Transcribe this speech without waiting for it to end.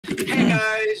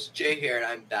guys, Jay here, and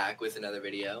I'm back with another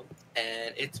video.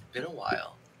 And it's been a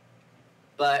while,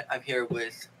 but I'm here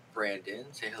with Brandon.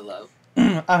 Say hello.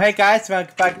 Hey guys,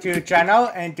 welcome back to the channel,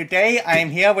 and today I'm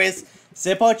here with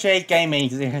Simple J Gaming.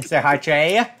 Say hi,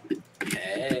 Jay.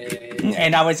 Hey.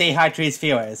 And I will say hi to his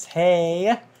viewers.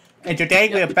 Hey. And today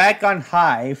we're back on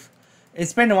Hive.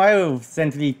 It's been a while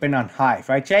since we've been on Hive,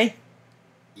 right, Jay?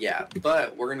 Yeah,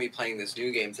 but we're gonna be playing this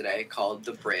new game today called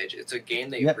The Bridge. It's a game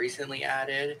they recently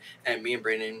added, and me and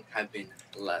Brandon have been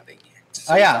loving it.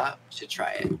 So we thought we should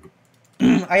try it.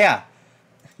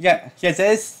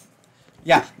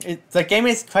 The game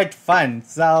is quite fun,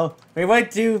 so we will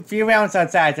do a few rounds on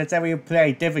that, and then we'll play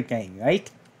a different game,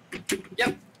 right?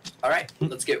 Yep. Alright,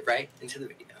 let's get right into the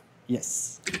video.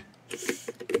 Yes.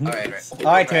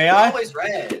 Alright, we are. Always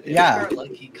red. Yeah. It's our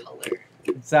lucky color.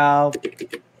 So,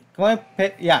 go and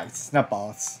pick,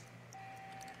 snowballs.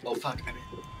 Oh, fuck.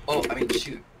 I mean,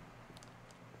 shoot.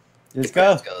 Let's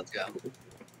go. Let's go.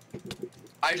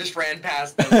 I just ran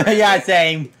past them. Yeah,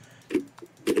 same.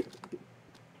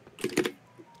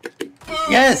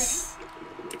 Yes!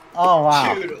 Oh,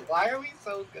 wow. Dude, why are we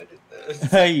so good at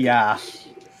this? Yeah.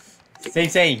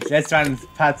 Same. Let's run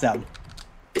past them.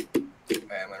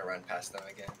 Alright, I'm gonna run past them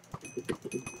again.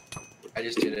 I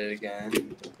just did it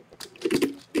again.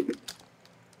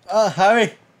 Oh,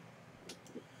 hurry.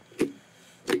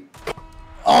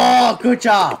 Oh, good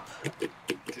job.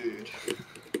 Dude.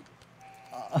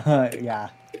 Yeah.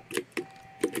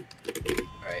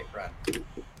 Alright, run.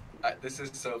 This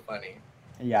is so funny.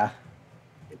 Yeah.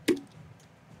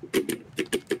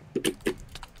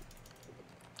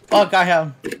 Oh, got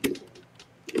him.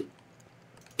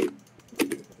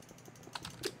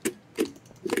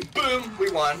 Boom, we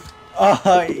won.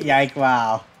 Oh, yike,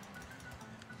 wow.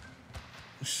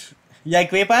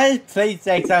 Like, we better play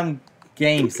like some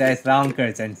games that's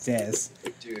longer than this.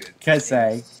 Dude, Cause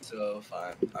like, so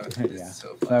fun. Yeah,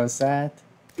 so fun. so sad.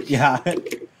 Yeah.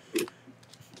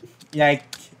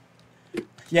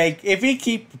 Like, if we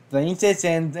keep playing this,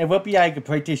 and it will be like a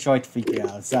pretty short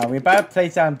video, so we better play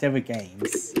some different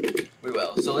games. We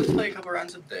will. So let's play a couple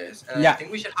rounds of this, and I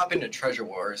think we should hop into Treasure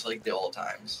Wars like the old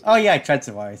times. Oh yeah,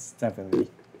 Treasure Wars, definitely.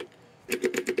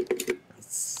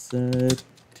 Set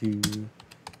to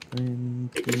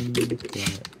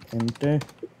enter.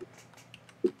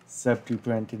 Sub to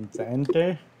Brandon to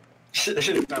enter. Is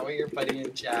that what you're putting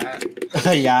in chat?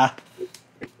 Yeah.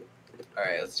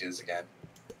 Alright, let's do this again.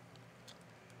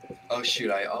 Oh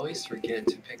shoot, I always forget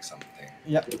to pick something.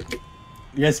 Yep.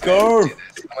 Let's go! I'm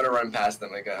gonna run past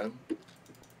them again.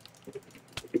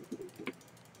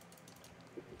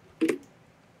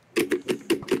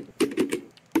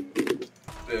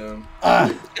 Boom.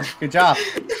 Good job.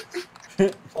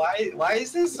 Why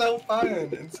is this so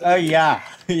fun? Oh yeah.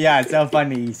 Yeah, it's so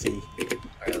fun and easy.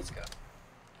 Alright, let's go.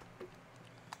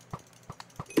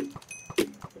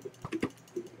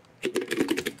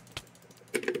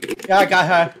 Yeah, I got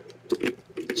her.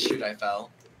 Shoot, I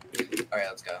fell. Alright,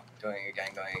 let's go. Going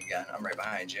again. I'm right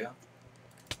behind you.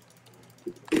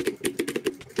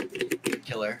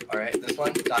 Killer. Alright, this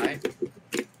one, die.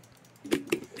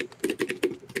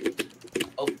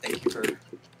 Oh, thank you for...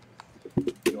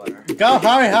 Go,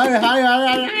 hurry!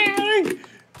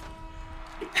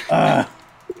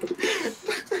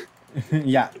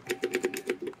 Yeah.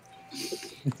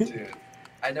 Dude,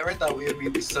 I never thought we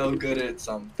would be so good at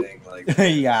something like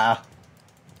that. Yeah.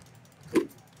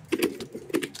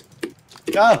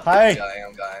 Go, hurry!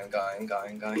 I'm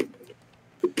going.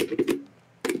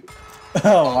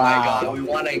 Oh, wow. My god, we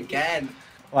won again.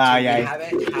 Wow, so yeah. We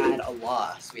haven't had a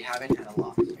loss.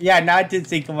 Yeah, not to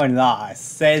think of a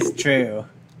loss. That's true.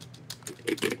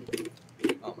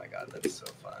 Oh my god, that's so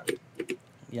fun.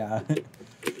 Yeah.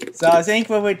 So I think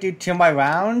we would do 2 more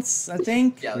rounds, I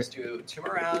think. Yeah, let's do 2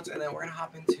 more rounds, and then we're gonna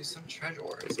hop into some Treasure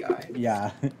Wars, guys.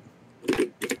 Yeah.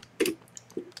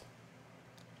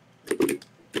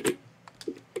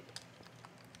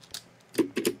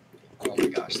 Oh my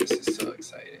gosh, this is so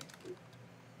exciting.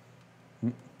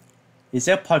 Is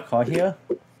there parkour here?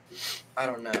 I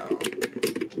don't know.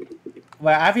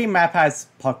 Well, every map has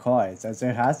parkour, so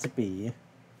there has to be.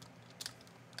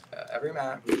 Every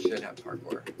map should have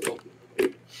parkour. Oh.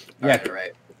 Yeah.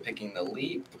 Alright. Picking the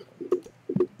leap.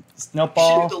 Snowball.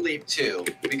 You should do the leap too,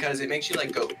 because it makes you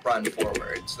like go run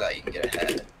forward so that you can get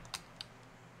ahead.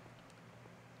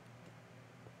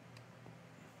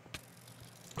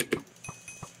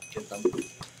 Get them.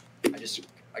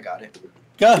 I got it.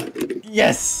 Go!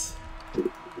 Yes!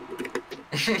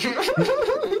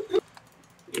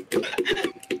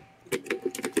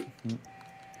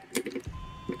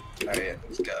 Alright,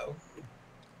 let's go.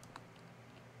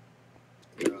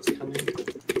 Girl's coming.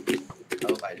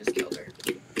 Oh, I just killed her.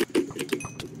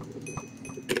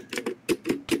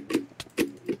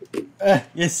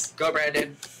 Yes. Go,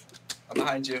 Brandon. I'm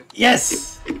behind you.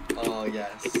 Yes. Oh,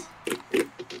 yes.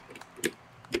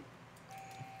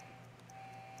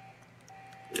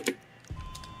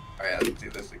 Alright, let's do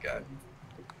this again.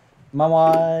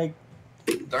 Mama.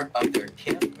 They're up there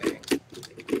camping.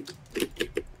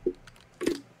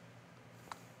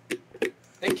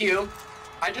 Thank you.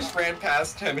 I just ran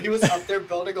past him. He was up there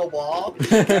building a wall,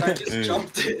 and I just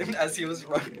jumped in as he was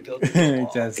running building a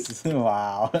wall. Just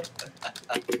wow. That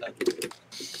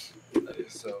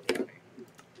is so funny.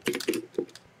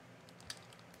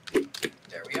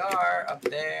 There we are, up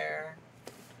there.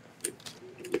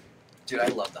 Dude, I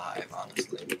love the hive,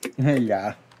 honestly.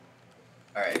 Yeah.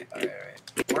 Alright.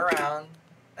 We're around,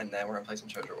 and then we're gonna play some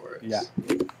Treasure Wars. Yeah.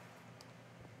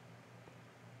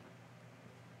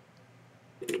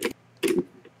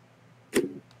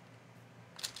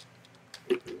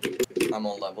 I'm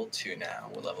on level 2 now.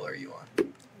 What level are you on?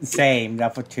 Same,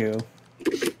 level 2.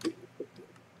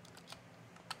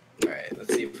 Alright,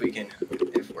 let's see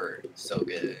if we're so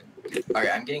good. Alright,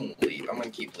 I'm getting Leap. I'm gonna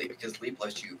keep Leap, because Leap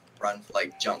lets you run,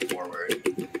 like, jump forward.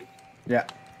 Yeah.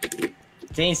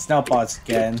 Getting snowballs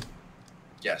again.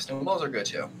 Yeah, snowballs are good,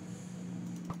 too.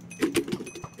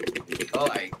 Oh,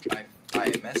 I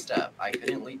messed up. I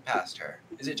couldn't leap past her.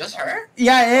 Is it just her?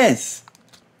 Yeah, it is.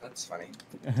 That's funny.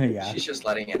 Yeah. She's just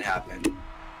letting it happen.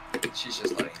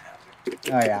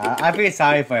 Oh yeah, I feel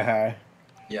sorry for her.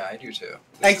 Yeah, I do too.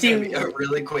 This is gonna be a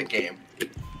really quick game.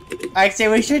 Actually,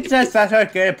 we should just let her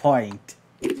get a point.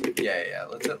 Yeah.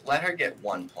 Let's let her get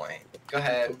 1 point. Go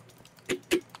ahead.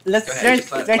 Let's Go ahead.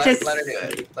 just Let her do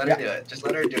it. Let her do it. Just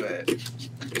let her do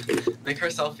it. Make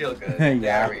herself feel good.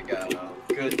 Yeah. There we go.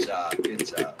 Good job.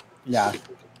 Yeah.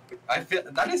 I feel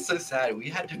that is so sad. We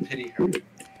had to pity her.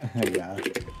 Yeah.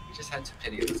 We just had to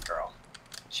pity this girl.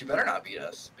 She better not beat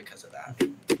us because of that.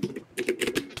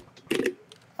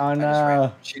 Oh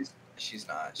no. She's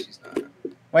not.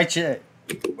 Wait, shit.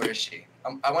 Where is she?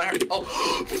 I want her. Oh,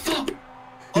 fuck!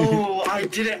 Oh, I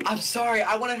didn't. I'm sorry.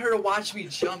 I wanted her to watch me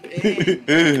jump in.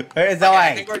 It's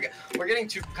I think we're getting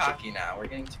too cocky now. We're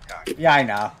getting too cocky. Yeah, I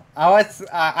know. I was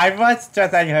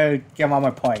just letting her get 1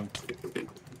 more point.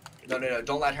 No.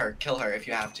 Don't let her. Kill her if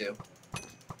you have to.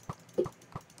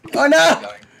 Oh no!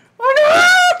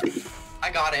 Oh no!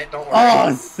 I got it. Don't worry.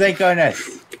 Oh, thank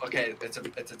goodness. Okay, it's a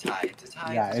tie. It's a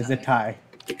tie. Yeah, it's a tie.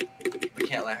 We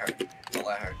can't let her. Don't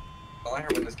let her. Don't let her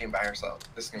win this game by herself.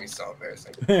 This is gonna be so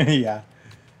embarrassing. Yeah.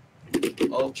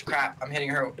 Oh crap! I'm hitting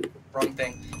her. Wrong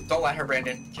thing. Don't let her,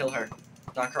 Brandon. Kill her.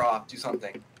 Knock her off. Do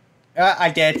something. I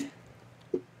did.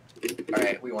 All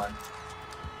right, we won.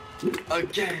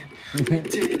 Again. We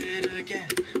did it again.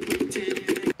 We did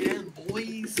it again,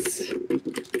 boys.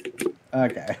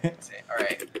 Okay. All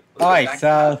right. Alright,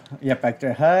 so yeah, back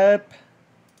to hub.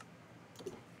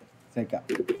 Take up.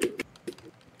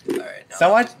 Alright, now So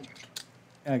what?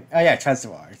 Oh yeah, Treasure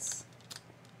Wars.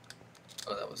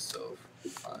 Oh, that was so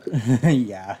fun.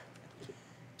 Yeah.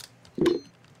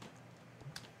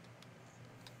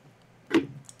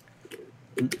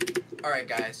 Alright,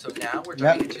 guys, so now we're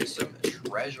jumping into some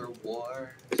Treasure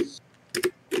Wars.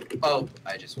 Oh,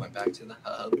 I just went back to the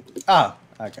hub. Oh,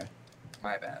 okay.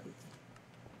 My bad.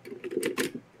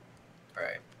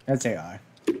 Alright. Yes, they are.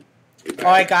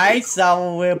 Alright, guys,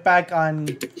 so we're back on.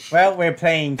 Well, we're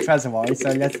playing Treasure Wars, so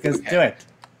let's just do it.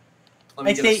 Let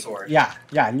me get a sword. Yeah,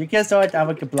 you get a sword, I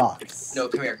will get blocks. No,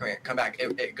 come here. Come back.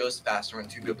 It goes faster when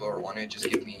 2 people are on it. Just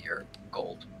give me your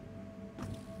gold.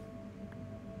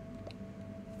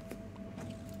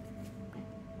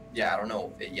 Yeah, I don't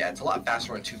know. Yeah, it's a lot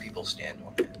faster when 2 people stand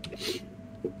on it.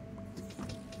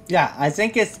 Yeah, I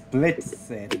think it splits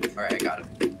it. Alright, I got it.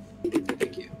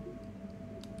 Thank you.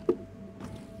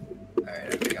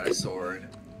 Alright, I got a sword.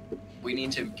 We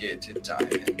need to get to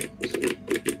diamond.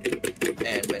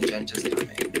 And magenta's coming.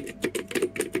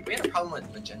 We had a problem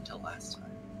with magenta last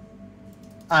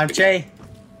time. Jay.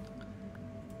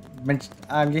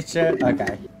 I'm just sure. Okay.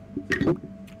 No,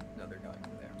 they're going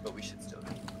over there, but we should still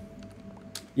go.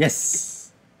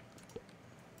 Yes.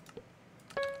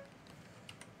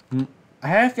 I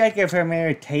have like a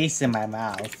familiar taste in my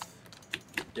mouth.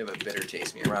 You have a bitter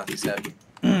taste in your mouth, you said?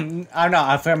 I don't know,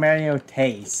 a familiar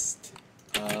taste.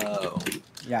 Oh.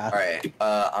 Yeah. Alright,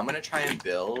 I'm gonna try and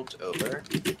build over.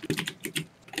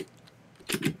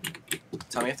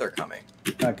 Tell me if they're coming.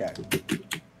 Okay.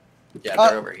 Yeah,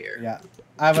 they're over here. Yeah.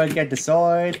 I will get the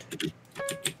sword.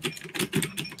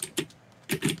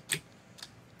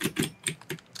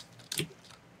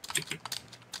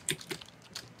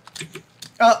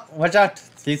 Oh, watch out.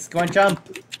 He's going to jump.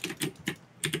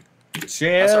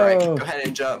 Chill. That's alright. Go ahead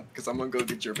and jump, because I'm going to go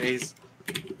get your base.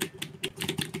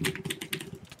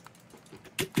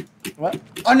 What?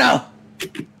 Oh, no.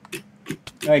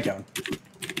 No, you don't.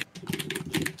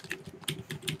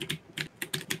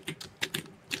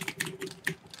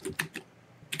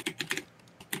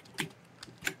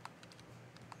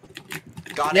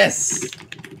 Got yes. it.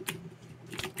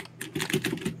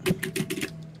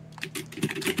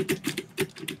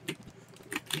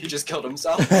 He just killed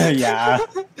himself. Yeah.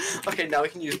 Okay, now we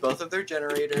can use both of their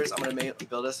generators. I'm gonna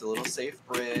build us a little safe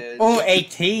bridge. Oh,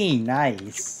 18.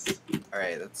 Nice. All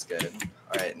right, that's good.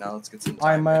 All right, now let's get some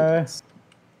Armor. diamonds.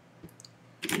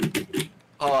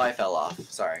 Oh, I fell off.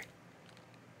 Sorry.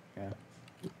 Yeah.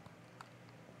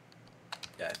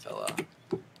 Yeah, I fell off.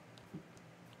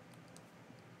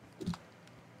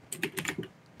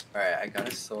 Alright, I got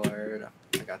a sword.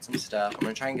 I got some stuff. I'm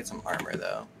gonna try and get some armor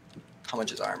though. How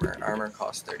much is armor? Armor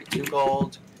costs 32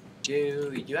 gold.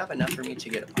 Do you have enough for me to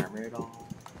get armor at all?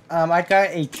 I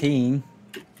got 18.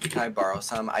 Can I borrow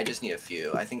some? I just need a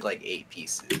few. I think like 8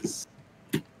 pieces.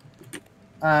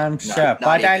 Sure, but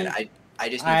I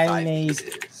just need 5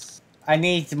 pieces. I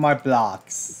need more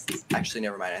blocks. Actually,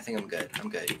 never mind. I think I'm good. I'm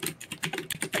good.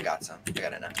 I got some. I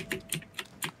got enough.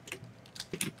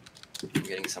 I'm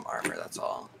getting some armor, that's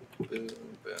all. Boom,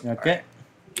 boom. Okay.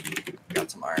 Right.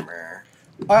 Got some armor.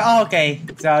 Oh, okay.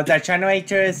 So the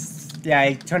generators,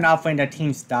 yeah, turn off when the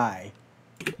teams die.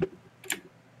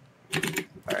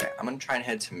 Alright, I'm gonna try and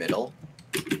head to middle.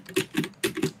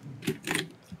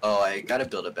 Oh, I gotta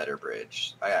build a better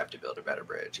bridge. I have to build a better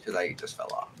bridge, because I just fell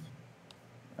off.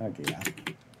 Okay, yeah.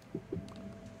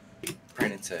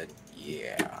 Brandon said,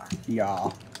 yeah. Yeah.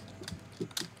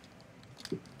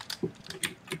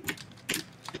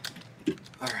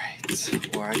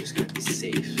 Alright, or I just gotta be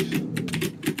safe.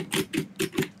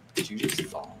 Did you just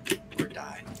fall or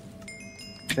die?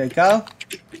 There you go.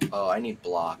 Oh, I need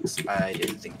blocks. I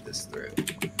didn't think this through.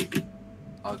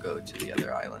 I'll go to the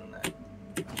other island then.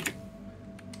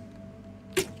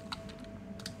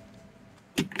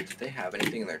 Did they have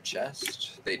anything in their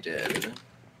chest? They did.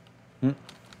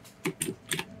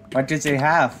 What did they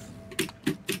have?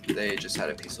 They just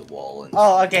had a piece of wall and...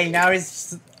 Oh, okay, now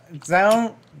it's...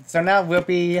 So now we'll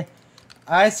be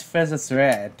us versus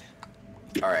red.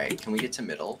 Alright, can we get to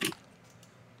middle?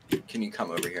 Can you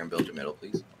come over here and build a middle,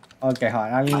 please? Okay, hold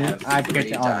on. I have I 3 get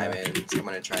the armor. diamonds. I'm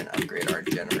gonna try and upgrade our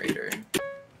generator.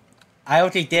 I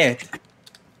already did.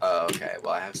 Oh, okay.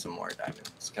 Well, I have some more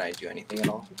diamonds. Can I do anything at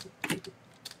all?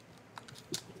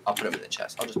 I'll put them in the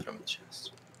chest. I'll just put them in the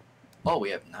chest. Oh, we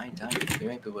have 9 diamonds. We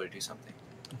might be able to do something.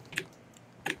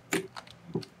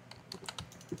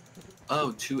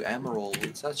 Oh, 2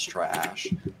 emeralds. That's trash.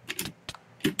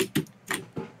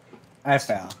 I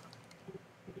fell.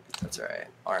 That's alright.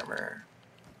 Armor.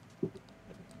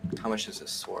 How much does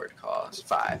this sword cost?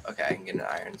 5. Okay, I can get an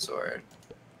iron sword.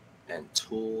 And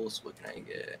tools. What can I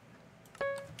get?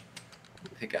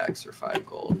 Pickaxe for 5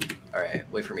 gold. Alright,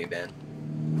 wait for me, Ben.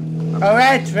 Oh,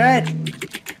 red!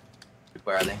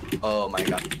 Where are they? Oh my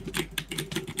god.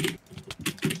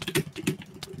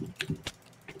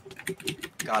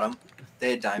 Got them.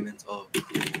 They had diamonds. Oh,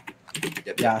 cool.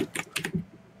 Yep, Yeah.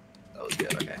 That was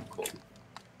good. Okay, cool.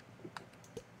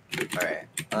 Alright.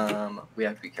 We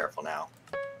have to be careful now.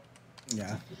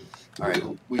 Yeah. Alright,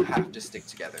 we have to stick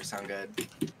together. Sound good?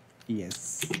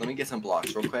 Yes. Let me get some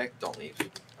blocks real quick. Don't leave.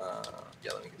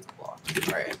 Yeah, let me get some blocks.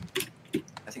 Alright.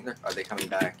 I think are they coming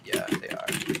back? Yeah, they are.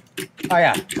 Oh,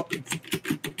 yeah.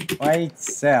 Wait,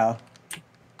 so.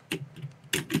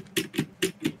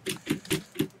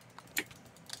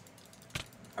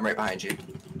 I'm right behind you.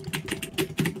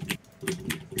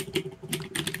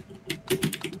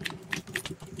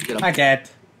 Get him. I'm dead.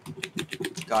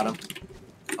 Got him.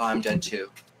 Oh, I'm dead too.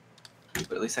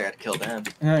 But at least I got to kill them.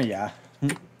 Oh, yeah.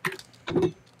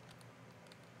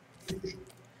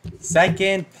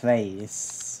 Second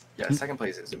place. Yeah, second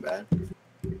place isn't bad.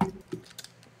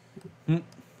 Hmm.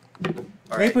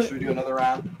 Alright, should we do another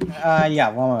round? Yeah,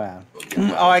 one more round.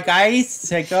 Alright, guys,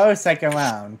 to go second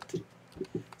round.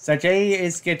 So Jay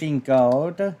is getting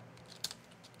gold.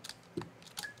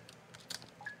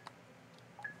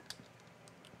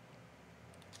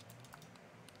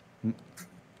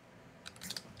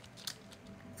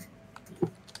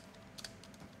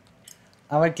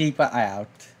 I will keep an eye out.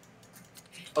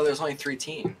 Oh, there's only 3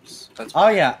 teams. That's Oh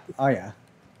yeah, oh yeah.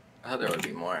 I thought there would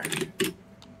be more.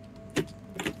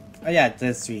 Oh yeah,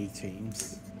 there's 3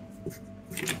 teams.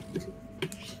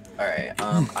 Alright,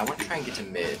 I want to try and get to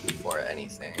mid before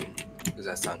anything. Does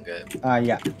that sound good?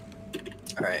 Yeah.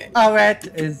 Alright. Oh,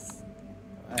 red is...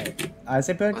 Alright, is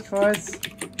it good for us?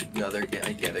 No, they're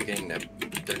getting, yeah, they're going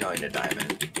to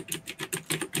diamond.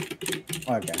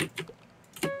 Okay.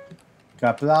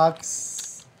 Got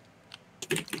blocks.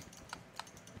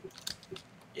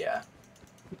 Yeah.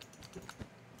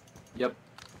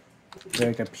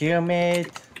 Build a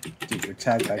pyramid to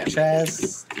protect our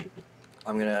chest.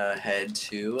 I'm gonna head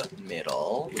to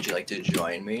middle. Would you like to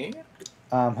join me?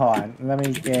 Hold on. Let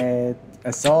me get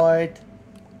a sword.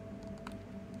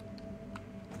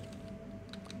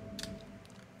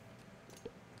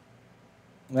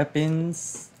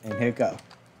 Weapons, and here we go.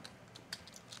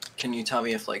 Can you tell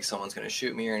me if like someone's gonna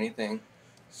shoot me or anything?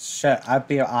 Shut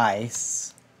up your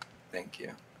eyes. Thank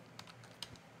you.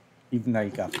 Even though you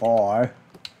got 4.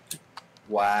 Wow.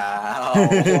 Wow. I'm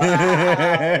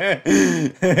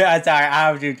sorry, I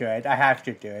have to do it. I have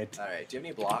to do it. Alright, do you have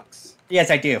any blocks? Yes,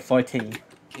 I do. 14.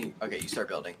 Okay, you start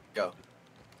building. Go.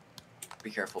 Be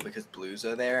careful because blues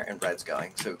are there and red's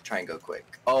going, so try and go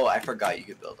quick. Oh, I forgot you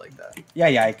could build like that.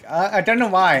 Yeah. I don't know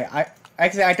why.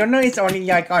 I don't know. It's only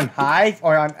like on Hive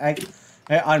or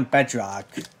on Bedrock.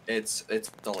 It's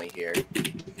only here.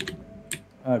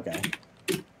 Okay.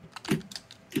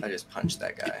 I just punched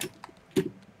that guy.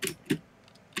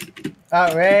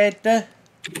 Red.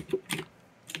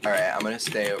 Alright, I'm gonna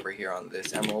stay over here on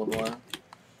this emerald one.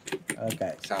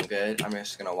 Okay. Sound good? I'm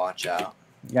just gonna watch out.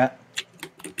 Yeah.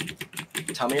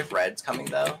 Tell me if red's coming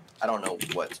though. I don't know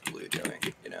what's blue doing,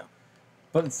 you know.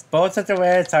 But both of the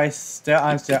reds are still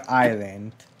on the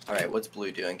island. Alright, what's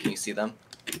blue doing? Can you see them?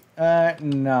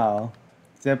 No.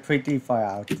 They're pretty far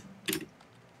out.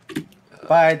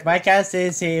 But my guess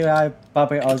is he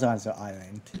probably also on the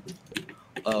island.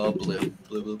 Oh, blue.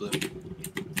 Blue.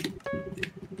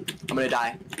 I'm gonna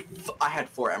die. I had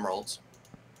 4 emeralds.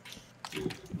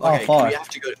 Okay, 4.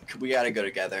 we gotta go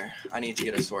together. I need to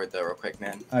get a sword though real quick,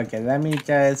 man. Okay, let me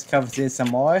just cover this some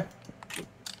more.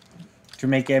 To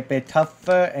make it a bit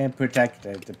tougher and protect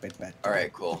it a bit better.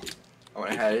 Alright, cool. I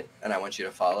went ahead and I want you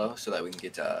to follow so that we can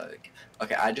get to...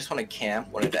 Okay, I just want to camp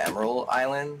one of the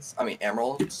emeralds,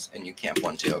 and you camp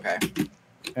one too, okay?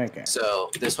 Okay.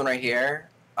 So, this one right here,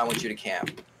 I want you to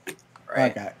camp.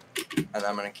 Right? Okay. And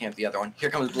I'm gonna camp the other one. Here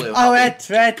comes blue. Oh, red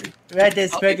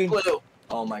is breaking. Blue.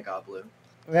 Oh my god, blue.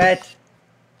 Red.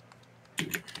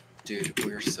 Dude,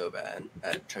 we're so bad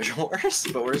at Treasure Wars,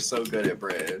 but we're so good at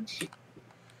Bridge.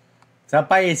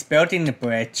 Somebody is building the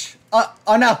bridge. Oh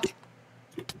no!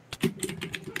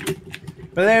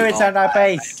 Blue is on our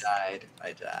base.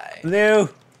 I died. Blue.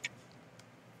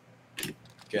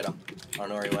 Get him. I don't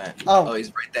know where he went. Oh,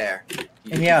 he's right there.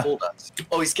 He yeah. fooled us.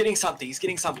 Oh, he's getting something.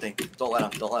 Don't let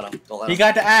him. He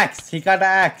got the axe.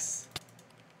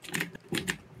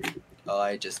 Oh,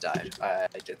 I just died. I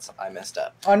messed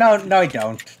up. Oh no, you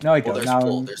don't. No, you Well,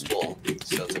 don't. there's full,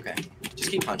 so it's okay.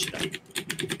 Just keep punching him.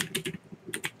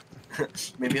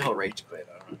 Maybe he'll rage quit.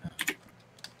 I don't know.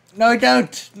 No, you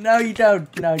don't. No, you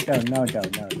don't. No.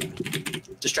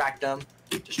 Distract him.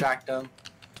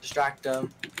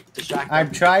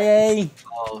 I'm trying.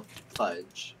 Oh,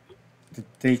 fudge.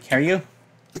 Did he carry you?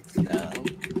 No,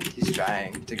 he's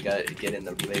trying to get in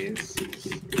the place.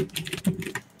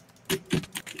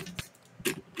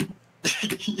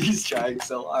 He's trying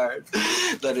so hard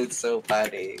that it's so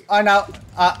funny. Oh no.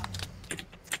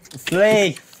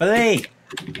 Flee.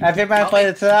 Everyone play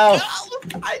the throw. No!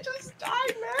 I just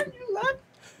died, man. You left.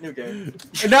 New game.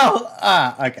 No.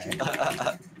 Okay.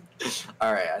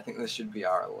 Alright, I think this should be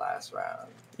our last round.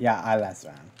 Yeah, our last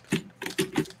round.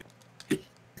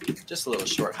 Just a little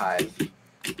short hive.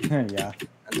 Yeah.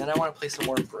 And then I want to play some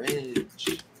more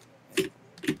bridge.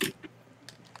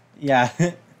 Yeah.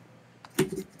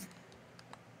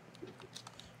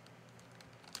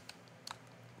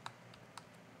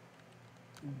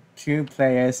 2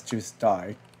 players to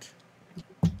start.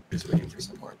 Just waiting for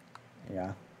some more.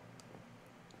 Yeah.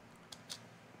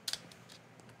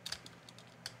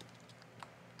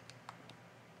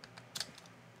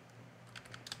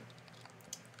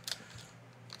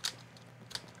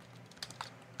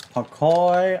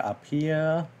 Parkour up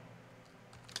here.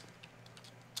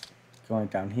 Going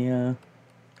down here.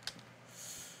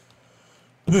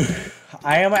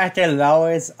 I am at the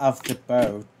lowest of the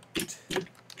boat.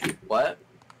 What?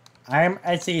 I am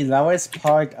at the lowest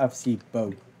part of the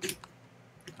boat.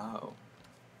 Oh.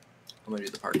 I'm gonna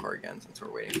do the parkour again since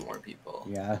we're waiting for more people.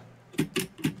 Yeah.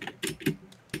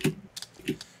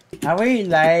 I really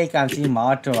like the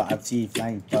model of the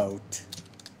flying boat.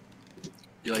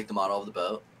 You like the model of the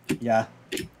boat? Yeah.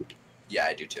 Yeah,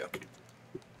 I do too.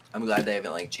 I'm glad they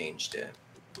haven't like changed it.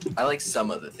 I like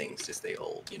some of the things to stay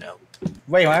old, you know?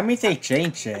 Wait, why mean they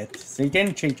changed it? They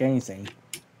didn't change anything.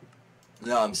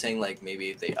 No, I'm saying like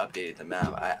maybe if they updated the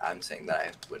map, I'm saying that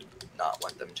I would not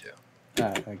want them to.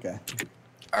 Okay.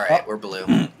 Alright, we're blue.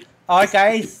 Alright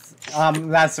guys,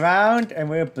 last round, and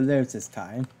we're blue this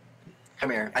time. Come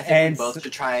here. I think we both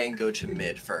should try and go to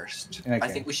mid first. Okay. I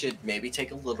think we should maybe take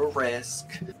a little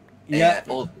risk Yeah. And,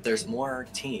 oh, there's more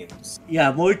teams.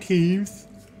 Yeah, more teams.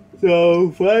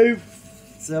 So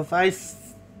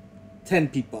 10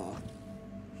 people.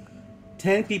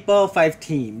 10 people, 5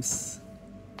 teams.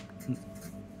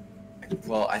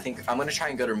 Well, I think I'm gonna try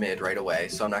and go to mid right away,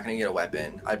 so I'm not gonna get a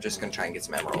weapon. I'm just gonna try and get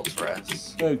some emeralds for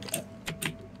us. Okay.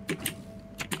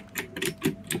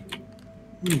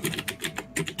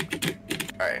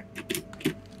 Alright.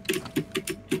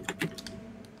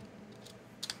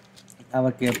 I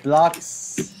will get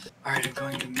blocks. Alright, I'm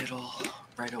going to middle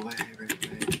right away, right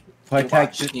away.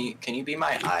 Protect. Can you be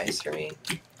my eyes for me?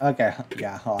 Okay,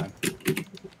 yeah, hold on.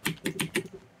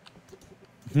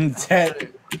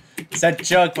 That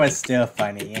joke was still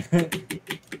funny.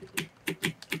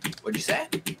 What'd you say?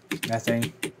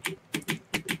 Nothing.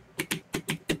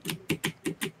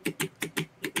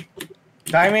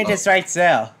 Diamond is right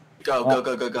there. Go.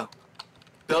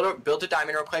 Build a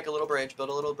diamond real quick, a little bridge. Build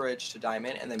a little bridge to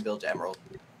diamond, and then build to emerald.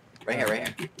 Right here.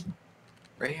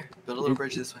 Right here. Build a little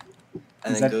bridge this way.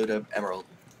 And then go to emerald.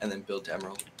 And then build to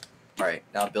emerald. Alright,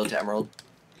 now build to emerald.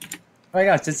 Oh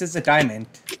no, this is a diamond.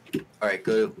 Alright,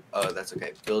 go. Oh, that's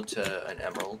okay. Build to an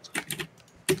emerald.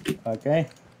 Okay.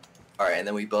 Alright, and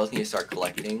then we both need to start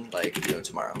collecting, like,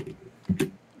 tomorrow.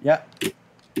 Yep.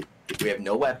 We have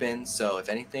no weapons, so if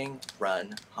anything,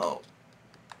 run home.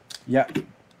 Yep.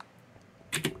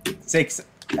 6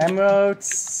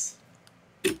 emeralds.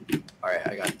 Alright,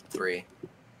 I got 3.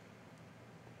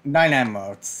 9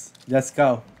 emeralds. Let's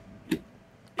go.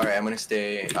 Alright, I'm gonna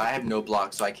stay. I have no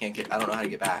blocks, so I don't know how to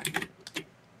get back.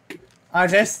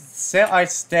 There are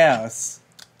stairs.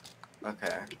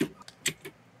 Okay.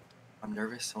 I'm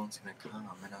nervous someone's gonna come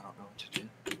and I don't know what to do.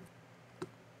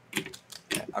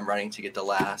 Okay, I'm running to get the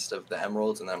last of the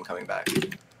emeralds and then I'm coming back.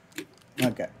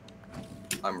 Okay.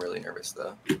 I'm really nervous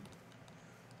though.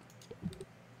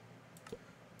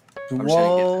 Whoa. I'm just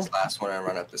gonna get this last one and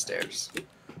run up the stairs.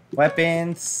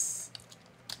 Weapons.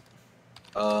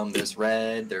 There's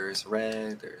red.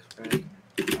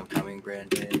 I'm coming,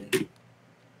 Brandon.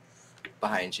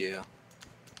 Behind you.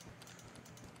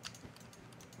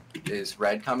 Is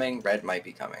red coming? Red might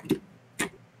be coming.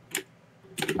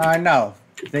 No.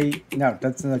 No,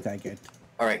 doesn't look like it.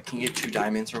 Alright, can you get 2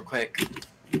 diamonds real quick?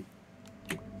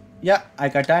 Yeah, I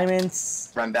got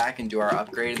diamonds. Run back and do our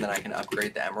upgrade, and then I can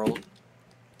upgrade the emerald.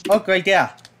 Oh, great,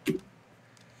 yeah.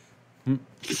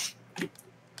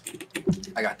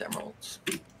 I got the emeralds.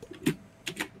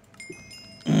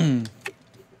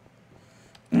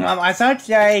 I thought,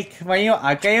 like, when you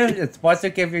upgrade, it's supposed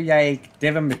to give you, like,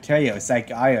 different materials,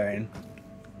 like iron.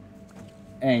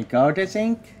 And gold, I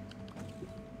think?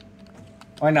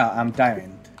 Oh, no, I'm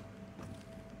diamond.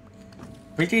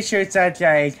 Pretty sure it's that,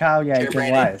 like, how, like, Here, it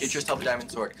Brandon, was. get yourself a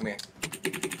diamond sword. Come here.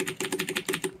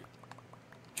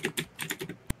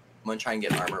 I'm gonna try and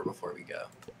get armor before we go.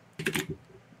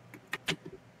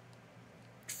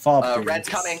 Red's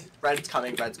coming. Red's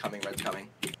coming.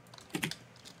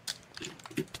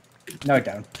 No,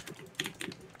 don't.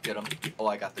 Get him. Oh,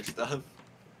 I got their stuff.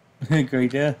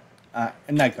 Greater.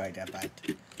 Not greater, but.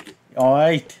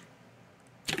 Alright.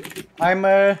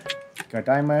 Armor. Got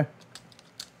armor.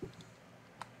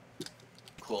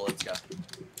 Cool, let's go.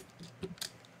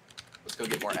 Let's go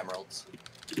get more emeralds.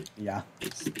 Yeah.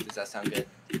 Does that sound good?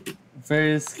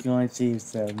 First, going to see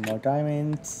some more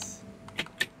diamonds.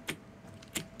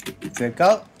 So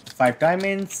go. 5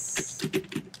 diamonds.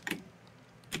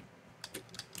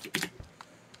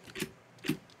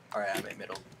 Alright, I'm in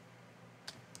middle.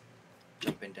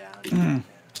 Jumping down.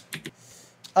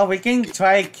 Oh, we can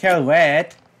try kill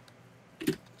red.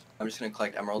 I'm just gonna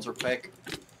collect emeralds real quick.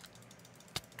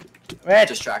 Red.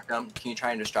 Distract them. Can you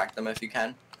try and distract them if you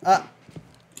can?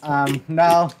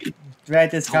 No.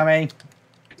 Red is coming.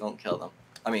 Don't kill them.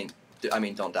 I mean,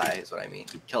 don't die is what I mean.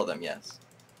 Kill them, yes.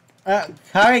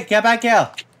 Hurry, get back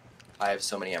here. I have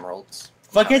so many emeralds.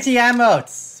 Forget the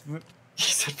emeralds.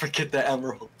 He said forget the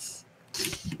emeralds.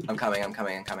 I'm coming.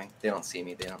 They don't see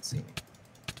me.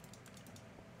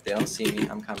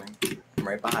 I'm coming. I'm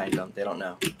right behind them. They don't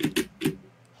know.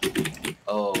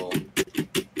 Oh.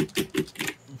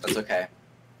 That's okay.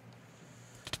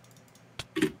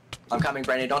 I'm coming,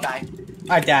 Brandon. Don't die.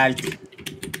 I died.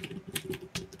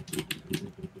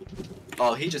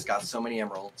 Oh, he just got so many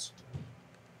emeralds.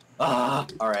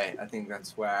 Alright. I think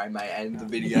that's where I might end the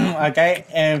video. Okay,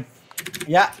 and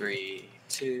yeah. 3,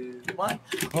 2, 1.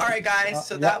 Alright, guys.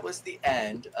 So that was the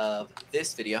end of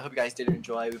this video. I hope you guys did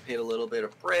enjoy. We played a little bit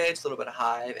of Bridge, a little bit of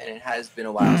Hive, and it has been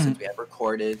a while since we have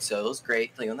recorded. So it was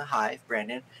great playing on the Hive.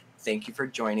 Brandon, thank you for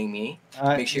joining me.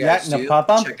 Make sure you guys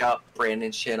check out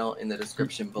Brandon's channel in the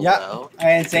description below.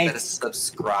 And hit that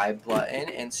subscribe button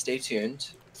and stay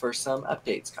tuned. for some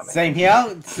updates coming. Same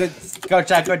here. Go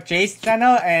check out Jay's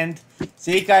channel and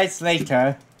see you guys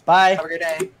later. Bye. Have a good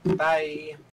day. Bye.